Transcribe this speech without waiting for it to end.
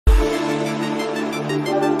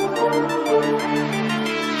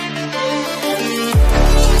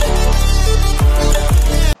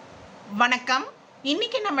வணக்கம்.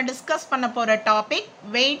 இன்னைக்கு நம்ம டிஸ்கஸ் பண்ண போற topic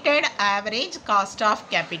weighted average cost of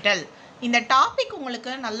capital. இந்த டாபிக்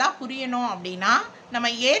உங்களுக்கு நல்லா புரியணும் அப்படின்னா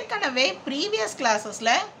நம்ம ஏற்கனவே previous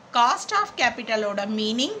கிளாஸஸ்ல cost of கேபிட்டலோட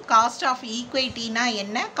meaning, cost of ஈக்விட்டினா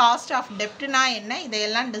என்ன, காஸ்ட் ஆஃப் டெப்ட்னா என்ன,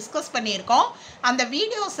 இதையெல்லாம் டிஸ்கஸ் பண்ணியிருக்கோம். அந்த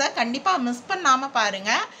வீடியோஸை கண்டிப்பாக மிஸ் பண்ணாமல்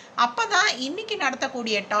பாருங்கள். அப்போ தான் இன்றைக்கி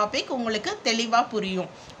நடத்தக்கூடிய டாபிக் உங்களுக்கு தெளிவாக புரியும்.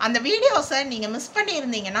 அந்த வீடியோஸை நீங்கள் மிஸ்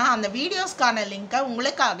பண்ணியிருந்தீங்கன்னா அந்த வீடியோஸ்க்கான லிங்க்கை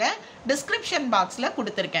உங்களுக்காக டிஸ்கிரிப்ஷன் பாக்ஸில்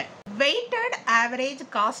கொடுத்துருக்கேன். வெயிட்டட் ஆவரேஜ்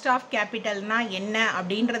காஸ்ட் ஆஃப் கேபிட்டல்னா என்ன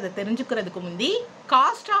அப்படின்றத தெரிஞ்சுக்கிறதுக்கு முந்தி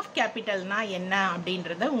காஸ்ட் ஆஃப் கேபிட்டல்னா என்ன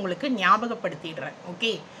அப்படின்றத உங்களுக்கு ஞாபகப்படுத்திடுறேன்.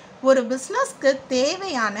 ஓகே, ஒரு பிஸ்னஸ்க்கு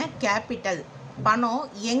தேவையான கேபிட்டல் பணம்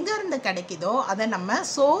எங்கேருந்து கிடைக்குதோ அதை நம்ம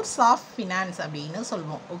சோர்ஸ் ஆஃப் ஃபினான்ஸ் அப்படின்னு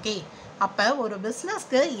சொல்லுவோம். ஓகே, அப்போ ஒரு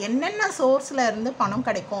பிஸ்னஸ்க்கு என்னென்ன சோர்ஸில் இருந்து பணம்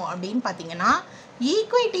கிடைக்கும் அப்படின்னு பார்த்தீங்கன்னா,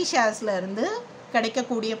 ஈக்விட்டி ஷேர்ஸில் இருந்து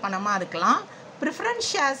கிடைக்கக்கூடிய பணமாக இருக்கலாம், ப்ரிஃபரன்ஸ்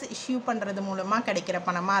ஷேர்ஸ் இஷ்யூ பண்ணுறது மூலமாக கிடைக்கிற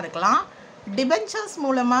பணமாக இருக்கலாம், டிபென்ச்சர்ஸ்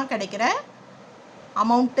மூலமாக கிடைக்கிற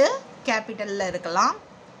அமௌண்ட்டு கேபிட்டலில் இருக்கலாம்,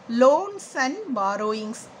 லோன்ஸ் அண்ட்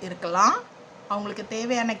பாரோயிங்ஸ் இருக்கலாம், அவங்களுக்கு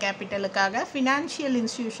தேவையான கேபிட்டலுக்காக ஃபினான்ஷியல்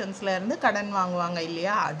இன்ஸ்டிடியூஷன்ஸில் இருந்து கடன் வாங்குவாங்க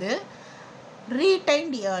இல்லையா, அது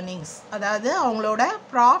ரீடைன்ட் ஏர்னிங்ஸ், அதாவது அவங்களோட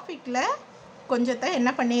ப்ராஃபிட்டில் கொஞ்சத்தை என்ன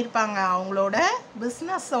பண்ணியிருப்பாங்க, அவங்களோட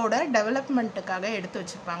பிஸ்னஸோட டெவலப்மெண்ட்டுக்காக எடுத்து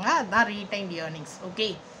வச்சுருப்பாங்க, அதுதான் ரீடைன்ட் ஏர்னிங்ஸ். ஓகே,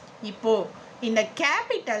 இப்போது இந்த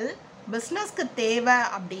கேபிட்டல் பிஸ்னஸ்க்கு தேவை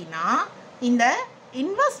அப்படின்னா இந்த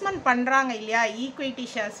இன்வெஸ்ட்மெண்ட் பண்ணுறாங்க இல்லையா, ஈக்விட்டி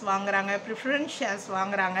ஷேர்ஸ் வாங்குறாங்க, ப்ரிஃபரன்ஸ் ஷேர்ஸ்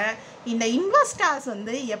வாங்குறாங்க, இந்த இன்வெஸ்டர்ஸ்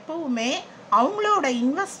வந்து எப்போவுமே அவங்களோட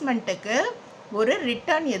இன்வெஸ்ட்மெண்ட்டுக்கு ஒரு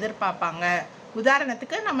ரிட்டர்ன் எதிர்பார்ப்பாங்க.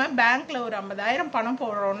 உதாரணத்துக்கு நம்ம பேங்க்கில் ஒரு 50,000 பணம்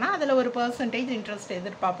போடுறோன்னா அதில் ஒரு பர்சன்டேஜ் இன்ட்ரெஸ்ட்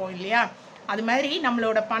எதிர்பார்ப்போம் இல்லையா, அது மாதிரி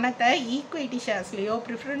நம்மளோட பணத்தை ஈக்விட்டி ஷேர்ஸ்லேயோ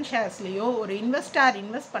ப்ரிஃபரன்ஸ் ஷேர்ஸ்லேயோ ஒரு இன்வெஸ்டர்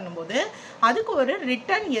இன்வெஸ்ட் பண்ணும்போது அதுக்கு ஒரு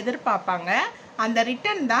ரிட்டர்ன் எதிர்பார்ப்பாங்க. அந்த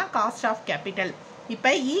ரிட்டர்ன் தான் காஸ்ட் ஆஃப் கேபிட்டல். இப்போ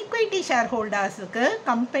ஈக்விட்டி ஷேர் ஹோல்டர்ஸுக்கு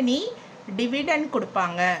கம்பெனி டிவிடெண்ட்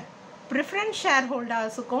கொடுப்பாங்க, ப்ரிஃபரன்ஸ் ஷேர்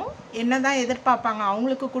ஹோல்டர்ஸுக்கும் என்ன தான் எதிர்பார்ப்பாங்க,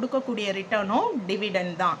 அவங்களுக்கு கொடுக்கக்கூடிய ரிட்டர்னும்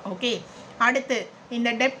டிவிடெண்ட் தான். ஓகே, அடுத்து இந்த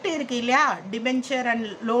டெப்ட் இருக்குது இல்லையா, debenture and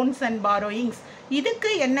loans and borrowings,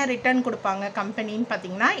 இதுக்கு என்ன ரிட்டர்ன் கொடுப்பாங்க கம்பெனின்னு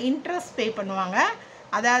பார்த்தீங்கன்னா இன்ட்ரெஸ்ட் பே பண்ணுவாங்க.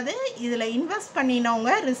 அதாவது இதில் இன்வெஸ்ட்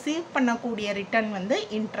பண்ணினவங்க ரிசீவ் பண்ணக்கூடிய ரிட்டர்ன் வந்து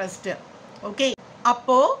இன்ட்ரெஸ்ட்டு. ஓகே,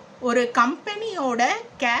 அப்போது ஒரு கம்பெனியோட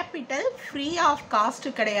கேபிட்டல் ஃப்ரீ ஆஃப் காஸ்ட்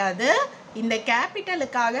கிடையாது. இந்த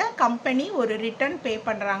கேபிட்டலுக்காக கம்பெனி ஒரு ரிட்டர்ன் பே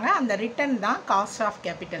பண்ணுறாங்க, அந்த ரிட்டர்ன் தான் காஸ்ட் ஆஃப்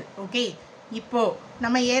கேபிட்டல். ஓகே, இப்போது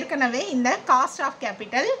நம்ம ஏற்கனவே இந்த காஸ்ட் ஆஃப்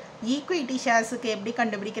கேபிட்டல் ஈக்விட்டி ஷேர்ஸுக்கு எப்படி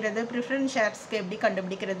கண்டுபிடிக்கிறது, ப்ரிஃபரன்ஸ் ஷேர்ஸ்க்கு எப்படி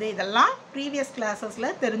கண்டுபிடிக்கிறது, இதெல்லாம் ப்ரீவியஸ்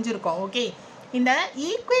கிளாஸஸில் தெரிஞ்சுருக்கோம். ஓகே, இந்த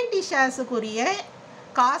ஈக்விட்டி ஷேர்ஸுக்குரிய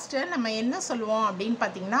காஸ்ட்டை நம்ம என்ன சொல்லுவோம் அப்படின்னு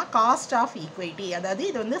பார்த்தீங்கன்னா காஸ்ட் ஆஃப் ஈக்விட்டி. அதாவது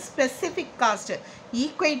இது வந்து ஸ்பெசிஃபிக் காஸ்ட்டு,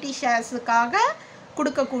 ஈக்விட்டி ஷேர்ஸுக்காக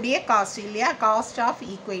கொடுக்கக்கூடிய காஸ்ட் இல்லையா, காஸ்ட் ஆஃப்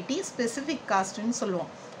ஈக்விட்டி ஸ்பெசிஃபிக் காஸ்ட்டுன்னு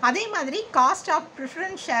சொல்லுவோம். அதே மாதிரி cost of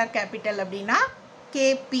preference share capital அப்படின்னா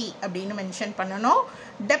கேபி அப்படின்னு மென்ஷன் பண்ணணும்.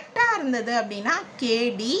 டெப்டாக இருந்தது அப்படின்னா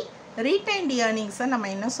கேடி, ரீடைன்ட் ஏர்னிங்ஸை நம்ம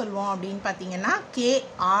என்ன சொல்லுவோம் அப்படின்னு பார்த்தீங்கன்னா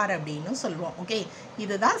கேஆர் அப்படின்னு சொல்லுவோம். ஓகே,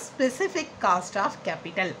 இதுதான் ஸ்பெசிஃபிக் காஸ்ட் ஆஃப்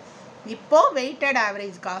கேபிட்டல். இப்போது weighted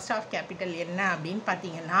average cost of capital என்ன அப்படின்னு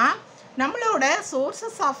பார்த்தீங்கன்னா, நம்மளோட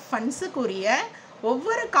சோர்ஸஸ் ஆஃப் ஃபண்ட்ஸுக்குரிய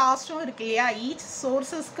ஒவ்வொரு காஸ்ட்டும் இருக்கு இல்லையா, ஈச்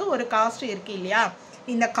சோர்ஸஸ்க்கு ஒரு காஸ்ட் இருக்குது இல்லையா,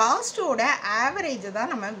 இந்த காஸ்ட்டோட ஆவரேஜ்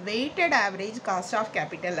தான் நம்ம weighted average cost of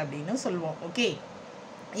capital அப்படின்னு சொல்லுவோம். ஓகே,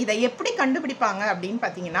 இதை எப்படி கண்டுபிடிப்பாங்க அப்படின்னு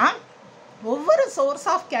பார்த்தீங்கன்னா, ஒவ்வொரு சோர்ஸ்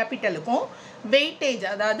ஆஃப் கேபிட்டலுக்கும் வெயிட்டேஜ்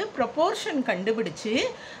அதாவது ப்ரொப்போர்ஷன் கண்டுபிடிச்சு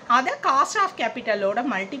அதை காஸ்ட் ஆஃப் கேபிட்டலோட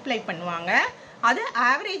மல்டிப்ளை பண்ணுவாங்க. அது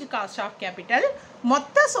ஆவரேஜ் காஸ்ட் ஆஃப் கேபிட்டல்.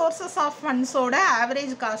 மொத்த sources of ஃபண்ட்ஸோட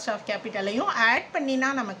average cost of கேபிட்டலையும் add பண்ணினா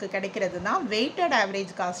நமக்கு கிடைக்கிறது தான் weighted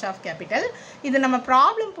average cost of capital. இது நம்ம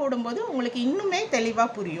ப்ராப்ளம் போடும்போது உங்களுக்கு இன்னுமே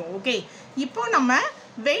தெளிவாக புரியும். ஓகே, இப்போ நம்ம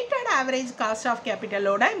வெயிட்டட் ஆவரேஜ் காஸ்ட் ஆஃப்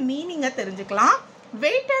கேபிட்டலோட மீனிங்கை தெரிஞ்சுக்கலாம்.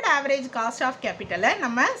 வெயிட்டட் ஆவரேஜ் காஸ்ட் ஆஃப் கேபிட்டலை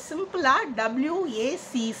நம்ம சிம்பிளாக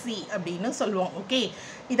WACC அப்படின்னு சொல்லுவோம். ஓகே,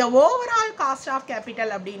 இதை ஓவரால் காஸ்ட் ஆஃப்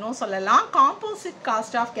கேபிட்டல் அப்படின்னும் சொல்லலாம், காம்போசிட்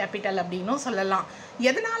காஸ்ட் ஆஃப் கேபிட்டல் அப்படின்னும் சொல்லலாம்.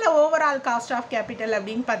 எதனால் ஓவரால் காஸ்ட் ஆஃப் கேபிட்டல்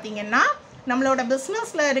அப்படின்னு பார்த்தீங்கன்னா, நம்மளோட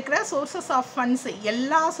பிஸ்னஸில் இருக்கிற சோர்ஸஸ் ஆஃப் ஃபண்ட்ஸ்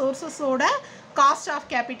எல்லா சோர்ஸஸோட காஸ்ட் ஆஃப்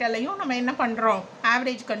கேபிட்டலையும் நம்ம என்ன பண்ணுறோம்,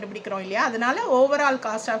 ஆவரேஜ் கண்டுபிடிக்கிறோம் இல்லையா, அதனால ஓவரால்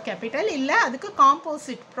காஸ்ட் ஆஃப் கேபிட்டல் இல்லை, அதுக்கு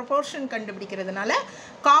composite proportion கண்டுபிடிக்கிறதுனால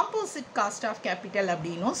composite cost of capital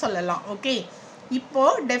அப்படின்னும் சொல்லலாம். ஓகே,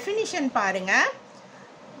 இப்போது டெஃபினிஷன் பாருங்கள்.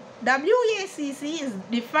 WACC is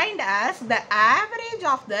defined as the average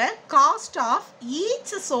of the cost of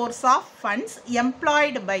each source of funds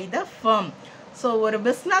employed by the firm. So ஒரு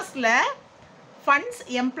பிஸ்னஸில் funds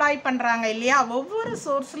employee பண்ணுறாங்க இல்லையா, ஒவ்வொரு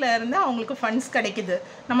சோர்ஸில் இருந்து அவங்களுக்கு ஃபண்ட்ஸ் கிடைக்குது.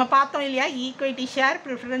 நம்ம பார்த்தோம் இல்லையா, equity share,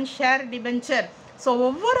 preference share, debenture. So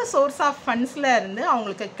ஒவ்வொரு சோர்ஸ் ஆஃப் ஃபண்ட்ஸில் இருந்து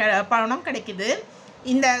அவங்களுக்கு பணம் கிடைக்குது.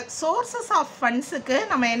 இந்த சோர்ஸஸ் ஆஃப் ஃபண்ட்ஸுக்கு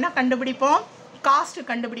நம்ம என்ன கண்டுபிடிப்போம், காஸ்ட்டு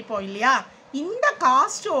கண்டுபிடிப்போம் இல்லையா. இந்த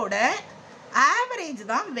காஸ்ட்டோட ஆவரேஜ்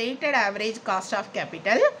தான் weighted average cost of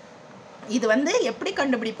capital. இது வந்து எப்படி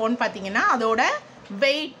கண்டுபிடிப்போம்னு பார்த்தீங்கன்னா, அதோட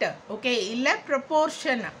வெயிட் ஓகே இல்லை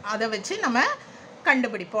ப்ரொப்போர்ஷன், அதை வச்சு நம்ம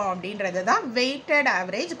கண்டுபிடிப்போம் அப்படின்றது தான் weighted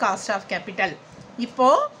average cost of capital.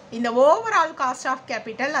 இப்போது இந்த ஓவரால் காஸ்ட் ஆஃப்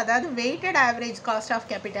கேபிட்டல், அதாவது வெயிட்டட் ஆவரேஜ் காஸ்ட் ஆஃப்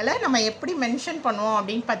கேபிட்டலை நம்ம எப்படி மென்ஷன் பண்ணுவோம்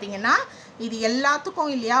அப்படின்னு பார்த்தீங்கன்னா, இது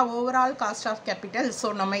எல்லாத்துக்கும் இல்லையா overall cost of capital. So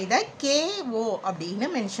நம்ம இதை KO அப்படின்னு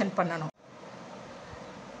மென்ஷன் பண்ணணும்.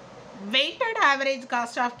 Weighted average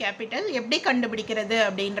cost of capital எப்படி கண்டுபிடிக்கிறது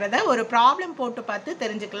அப்படின்றத ஒரு ப்ராப்ளம் போட்டு பார்த்து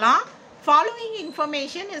தெரிஞ்சுக்கலாம். Following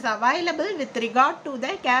information is available with regard to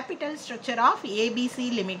the capital structure of ABC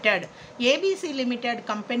Limited. ABC Limited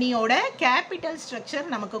கம்பெனியோட கேபிட்டல்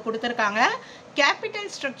ஸ்ட்ரக்சர் நமக்கு கொடுத்துருக்காங்க.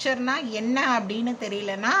 கேபிட்டல் ஸ்ட்ரக்சர்னா என்ன அப்படின்னு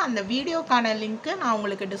தெரியலனா அந்த வீடியோக்கான லிங்க்கு நான்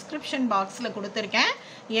உங்களுக்கு டிஸ்கிரிப்ஷன் பாக்ஸில் கொடுத்துருக்கேன்,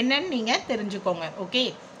 என்னன்னு நீங்கள் தெரிஞ்சுக்கோங்க. ஓகே,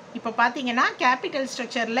 இப்போ பார்த்தீங்கன்னா கேபிட்டல்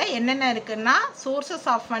ஸ்ட்ரக்சரில் என்னென்ன இருக்குன்னா, சோர்சஸ்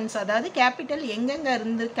ஆஃப் ஃபண்ட்ஸ், அதாவது கேபிட்டல் எங்கெங்கே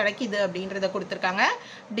இருந்து கிடைக்கிது அப்படின்றத கொடுத்துருக்காங்க.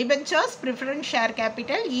 Debentures, preference share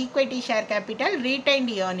capital, equity share capital,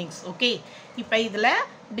 retained earnings. Okay, இப்போ இதில்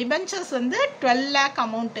டிபென்ச்சர்ஸ் வந்து 12 lakh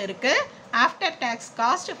அமௌண்ட் இருக்குது. After tax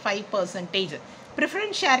cost 5%.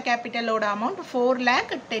 Preference share கேபிட்டலோட amount 4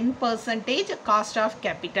 lakh, 10% cost of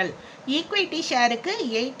capital. Equity ஷேருக்கு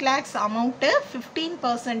 8 lakhs amount,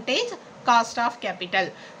 15% cost of capital.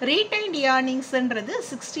 Retained ஏர்னிங்ஸ்ன்றது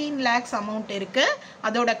 16 lakhs amount இருக்குது,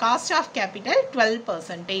 அதோட cost of capital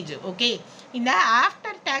 12%. Okay, இந்த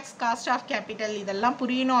after tax cost of capital இதெல்லாம்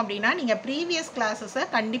புரியணும் அப்படின்னா நீங்கள் previous கிளாஸஸை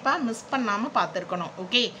கண்டிப்பாக miss பண்ணாமல் பார்த்துருக்கணும்.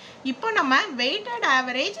 ஓகே, இப்போ நம்ம வெயிட்டட்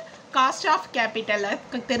ஆவரேஜ் காஸ்ட் ஆஃப் கேபிட்டலை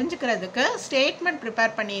தெரிஞ்சுக்கிறதுக்கு ஸ்டேட்மெண்ட்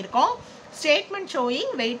ப்ரிப்பேர் பண்ணியிருக்கோம். Statement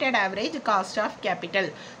showing weighted average cost of capital.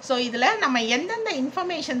 So இதில் நம்ம எந்தெந்த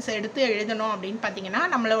இன்ஃபர்மேஷன்ஸ் எடுத்து எழுதணும் அப்படின்னு பார்த்தீங்கன்னா,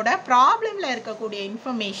 நம்மளோட ப்ராப்ளமில் இருக்கக்கூடிய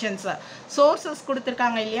இன்ஃபர்மேஷன்ஸ், சோர்ஸஸ்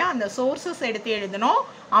கொடுத்துருக்காங்க இல்லையா, அந்த சோர்ஸஸ் எடுத்து எழுதணும்.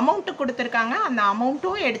 அமௌண்ட்டு கொடுத்துருக்காங்க, அந்த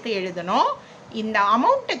அமௌண்ட்டும் எடுத்து எழுதணும். இந்த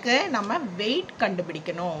அமௌண்ட்டுக்கு நம்ம வெயிட்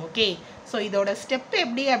கண்டுபிடிக்கணும். ஓகே, ஸோ இதோட ஸ்டெப்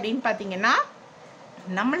எப்படி அப்படின்னு பார்த்தீங்கன்னா,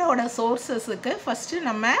 நம்மளோட சோர்ஸஸுக்கு ஃபஸ்ட்டு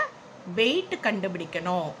நம்ம வெயிட்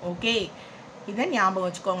கண்டுபிடிக்கணும். ஓகே, இதை ஞாபகம்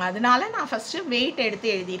வச்சுக்கோங்க. அதனால நான் ஃபஸ்ட்டு வெயிட் எடுத்து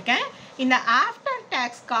எழுதியிருக்கேன். இந்த ஆஃப்டர்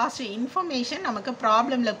டேக்ஸ் காஸ்ட் இன்ஃபர்மேஷன் நமக்கு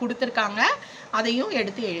ப்ராப்ளமில் கொடுத்துருக்காங்க, அதையும்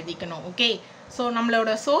எடுத்து எழுதிக்கணும். ஓகே, ஸோ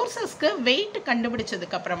நம்மளோட சோர்ஸஸ்க்கு வெயிட்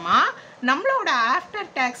கண்டுபிடிச்சதுக்கப்புறமா நம்மளோட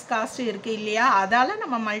ஆஃப்டர் டேக்ஸ் காஸ்ட் இருக்குது இல்லையா, அதால்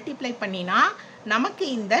நம்ம மல்டிப்ளை பண்ணினா நமக்கு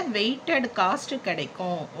இந்த வெயிட்டட் காஸ்ட்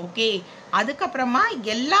கிடைக்கும். ஓகே, அதுக்கப்புறமா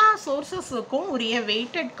எல்லா சோர்ஸஸுக்கும் உரிய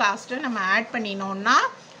வெயிட்டட் காஸ்ட்டை நம்ம add பண்ணினோம்னா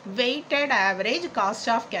weighted average cost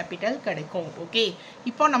of capital கிடைக்கும். ஓகே,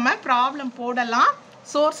 இப்போ நம்ம ப்ராப்ளம் போடலாம்.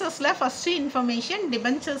 சோர்ஸஸில் ஃபஸ்ட்டு இன்ஃபர்மேஷன்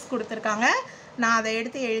டிபென்ச்சர்ஸ் கொடுத்துருக்காங்க, நான் அதை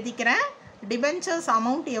எடுத்து எழுதிக்கிறேன். டிபென்ச்சர்ஸ்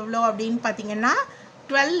அமௌண்ட் எவ்வளோ அப்படின்னு பார்த்தீங்கன்னா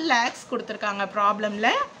 12 lakhs கொடுத்துருக்காங்க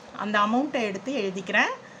ப்ராப்ளமில், அந்த அமௌண்ட்டை எடுத்து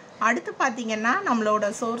எழுதிக்கிறேன். அடுத்து பார்த்தீங்கன்னா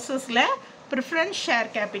நம்மளோட சோர்ஸஸில் ப்ரிஃபரன்ஸ்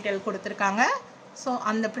ஷேர் கேபிட்டல் கொடுத்துருக்காங்க. ஸோ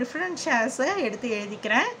அந்த ப்ரிஃபரன்ஸ் ஷேர்ஸை எடுத்து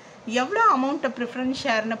எழுதிக்கிறேன். எவ்வளோ அமௌண்ட்டு ப்ரிஃபரன்ஸ்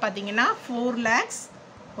ஷேர்னு பார்த்தீங்கன்னா 4 lakhs.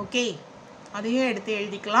 ஓகே, அதையும் எடுத்து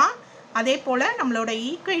எழுதிக்கலாம். அதே போல் நம்மளோட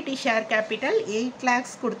ஈக்விட்டி ஷேர் கேபிட்டல் 8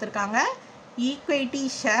 lakhs கொடுத்துருக்காங்க. Equity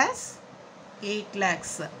shares 8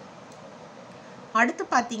 lakhs. அடுத்து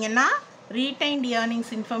பார்த்தீங்கன்னா retained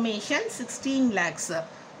earnings information 16 lakhs.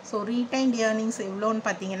 So retained earnings எவ்வளோன்னு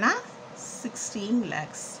பார்த்தீங்கன்னா 16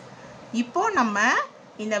 lakhs. இப்போது நம்ம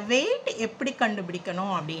இந்த வெயிட் எப்படி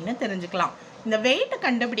கண்டுபிடிக்கணும் அப்படின்னு தெரிஞ்சுக்கலாம். இந்த வெயிட்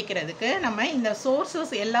கண்டுபிடிக்கிறதுக்கு நம்ம இந்த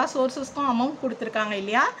சோர்ஸஸ், எல்லா சோர்ஸஸ்க்கும் அமௌண்ட் கொடுத்துருக்காங்க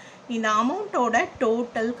இல்லையா, இந்த அமௌண்ட்டோட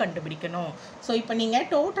டோட்டல் கண்டுபிடிக்கணும். ஸோ இப்போ நீங்கள்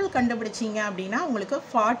டோட்டல் கண்டுபிடிச்சிங்க அப்படின்னா உங்களுக்கு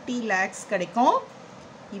 40 lakhs கிடைக்கும்.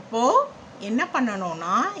 இப்போது என்ன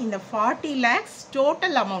பண்ணணும்னா, இந்த 40 lakhs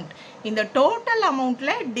டோட்டல் அமௌண்ட், இந்த டோட்டல்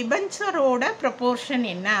அமௌண்ட்டில் டிபென்ச்சரோட ப்ரொப்போர்ஷன்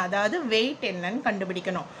என்ன, அதாவது வெயிட் என்னன்னு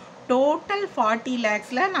கண்டுபிடிக்கணும். டோட்டல் 40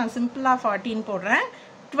 lakhsல நான் சிம்பிளாக 14 போடுறேன்.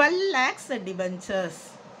 12 lakhs டிபென்ச்சர்ஸ்.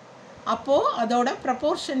 அப்போது அதோட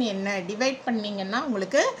ப்ரொப்போர்ஷன் என்ன டிவைட் பண்ணிங்கன்னா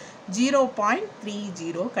உங்களுக்கு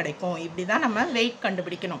 0.30 கிடைக்கும். இப்படி தான் நம்ம வெயிட்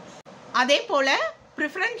கண்டுபிடிக்கணும். அதே போல்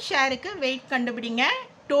ப்ரிஃபரன்ஸ் ஷேருக்கு வெயிட் கண்டுபிடிங்க.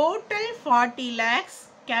 டோட்டல் 40 lakhs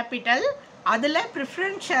கேபிட்டல், அதில்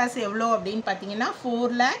ப்ரிஃபரன்ஸ் ஷேர்ஸ் எவ்வளோ அப்படின்னு பார்த்தீங்கன்னா 4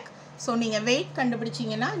 lakh. ஸோ நீங்கள் வெயிட்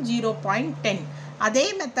கண்டுபிடிச்சிங்கன்னா 0.10. அதே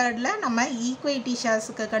மெத்தடில் நம்ம ஈக்விட்டி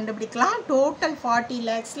ஷேர்ஸுக்கு கண்டுபிடிக்கலாம். டோட்டல் 40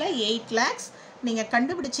 lakhsல 8 lakhs நீங்கள்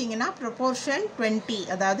கண்டுபிடிச்சிங்கன்னா ப்ரொப்போர்ஷன் 20,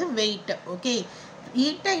 அதாவது வெயிட். ஓகே,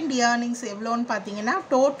 retained earnings எவ்வளோன்னு பார்த்தீங்கன்னா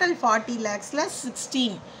டோட்டல் 40 lakhsல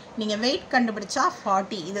 16 நீங்கள் வெயிட் கண்டுபிடிச்சா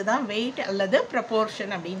 40 இதுதான் வெயிட் அல்லது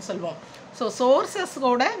ப்ரப்போர்ஷன் அப்படின்னு சொல்லுவோம். ஸோ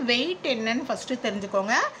சோர்ஸஸோட வெயிட் என்னன்னு ஃபஸ்ட்டு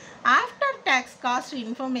தெரிஞ்சுக்கோங்க. ஆஃப்டர் டேக்ஸ் காஸ்ட்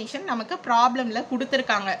இன்ஃபர்மேஷன் நமக்கு ப்ராப்ளமில்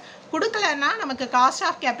கொடுத்துருக்காங்க. கொடுக்கலன்னா நமக்கு காஸ்ட்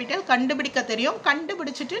ஆஃப் கேபிட்டல் கண்டுபிடிக்க தெரியும்.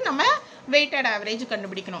 கண்டுபிடிச்சிட்டு நம்ம வெயிட்டட் ஆவரேஜ்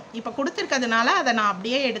கண்டுபிடிக்கணும். இப்போ கொடுத்துருக்கிறதுனால அதை நான்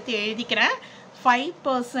அப்படியே எடுத்து எழுதிக்கிறேன்.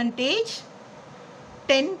 5%,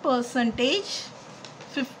 10%,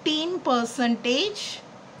 15%,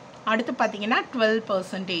 அடுத்து பார்த்தீங்கன்னா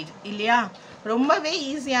 12% இல்லையா? ரொம்பவே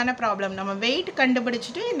ஈஸியான ப்ராப்ளம். நம்ம வெயிட்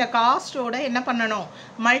கண்டுபிடிச்சிட்டு இந்த காஸ்ட்டோட என்ன பண்ணணும்,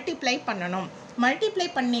 மல்டிப்ளை பண்ணணும். மல்டிப்ளை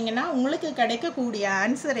பண்ணிங்கன்னா உங்களுக்கு கிடைக்கக்கூடிய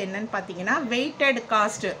ஆன்சர் என்னன்னு பார்த்தீங்கன்னா வெயிட்டட்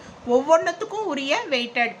காஸ்ட்டு, ஒவ்வொன்றுத்துக்கும் உரிய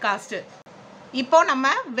வெயிட்டட் காஸ்ட்டு. இப்போது நம்ம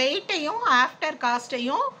வெயிட்டையும் ஆஃப்டர்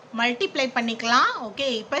காஸ்ட்டையும் மல்டிப்ளை பண்ணிக்கலாம். ஓகே,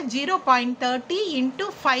 இப்போ 0.30 ×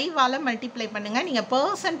 5ஆல் மல்டிப்ளை பண்ணுங்கள். நீங்கள்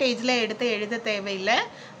பர்சன்டேஜில் எடுத்து எழுத தேவையில்லை,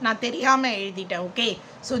 நான் தெரியாமல் எழுதிட்டேன். ஓகே,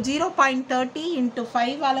 ஸோ 0.30 ×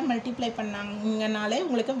 5ஆல் மல்டிப்ளை பண்ணாங்கனாலே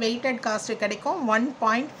உங்களுக்கு வெயிட்டட் காஸ்ட்டு கிடைக்கும்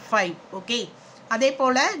 1.5. ஓகே, அதே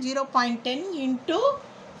போல் 0.10 ×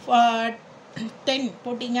 10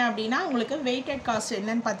 போட்டிங்க அப்படின்னா உங்களுக்கு வெயிட்டட் காஸ்ட்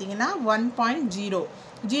என்னன்னு பார்த்தீங்கன்னா 1.0.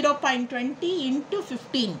 0.20 ×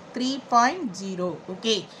 15 3.0.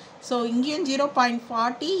 ஓகே, ஸோ இங்கேயும்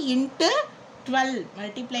 0.40 × 12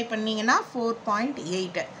 மல்டிப்ளை பண்ணிங்கன்னா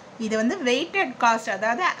 4.8. இது வந்து வெயிட்டட் காஸ்ட்,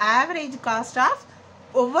 அதாவது ஆவரேஜ் காஸ்ட் ஆஃப்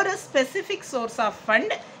ஒவ்வொரு ஸ்பெசிஃபிக் சோர்ஸ் ஆஃப்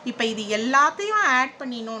ஃபண்ட். இப்போ இது எல்லாத்தையும் ஆட்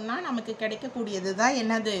பண்ணினோன்னா நமக்கு கிடைக்கக்கூடியது தான்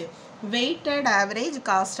என்னது, weighted average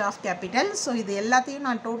cost of capital. So இது எல்லாத்தையும்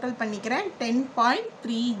நான் டோட்டல் பண்ணிக்கிறேன்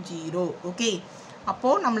 10.30. ஓகே,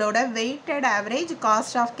 அப்போது நம்மளோட weighted average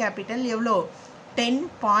cost of capital எவ்வளோ,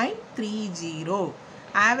 10.30.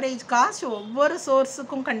 ஆவரேஜ் காஸ்ட் ஒவ்வொரு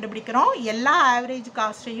சோர்ஸுக்கும் கண்டுபிடிக்கிறோம். எல்லா ஆவரேஜ்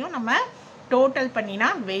காஸ்ட்டையும் நம்ம டோட்டல் பண்ணினா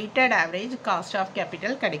weighted average cost of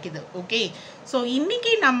capital கிடைக்குது. ஓகே, ஸோ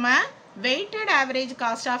இன்றைக்கி நம்ம weighted average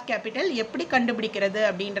cost of capital எப்படி கண்டுபிடிக்கிறது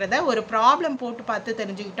அப்படின்றத ஒரு ப்ராப்ளம் போட்டு பார்த்து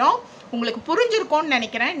தெரிஞ்சுக்கிட்டோம். உங்களுக்கு புரிஞ்சிருக்கோன்னு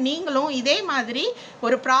நினைக்கிறேன். நீங்களும் இதே மாதிரி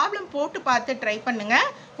ஒரு ப்ராப்ளம் போட்டு பார்த்து ட்ரை பண்ணுங்கள்.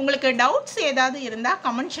 உங்களுக்கு டவுட்ஸ் ஏதாவது இருந்தால்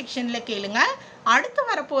கமெண்ட் செக்ஷனில் கேளுங்க. அடுத்து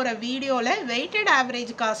வரப்போகிற வீடியோவில் வெயிட்டட்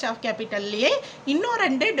ஆவரேஜ் காஸ்ட் ஆஃப் கேபிட்டல்லையே இன்னும்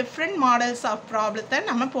 2 டிஃப்ரெண்ட் மாடல்ஸ் ஆஃப் ப்ராப்ளத்தை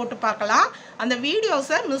நம்ம போட்டு பார்க்கலாம். அந்த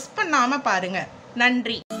வீடியோஸை மிஸ் பண்ணாமல் பாருங்கள்.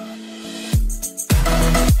 நன்றி.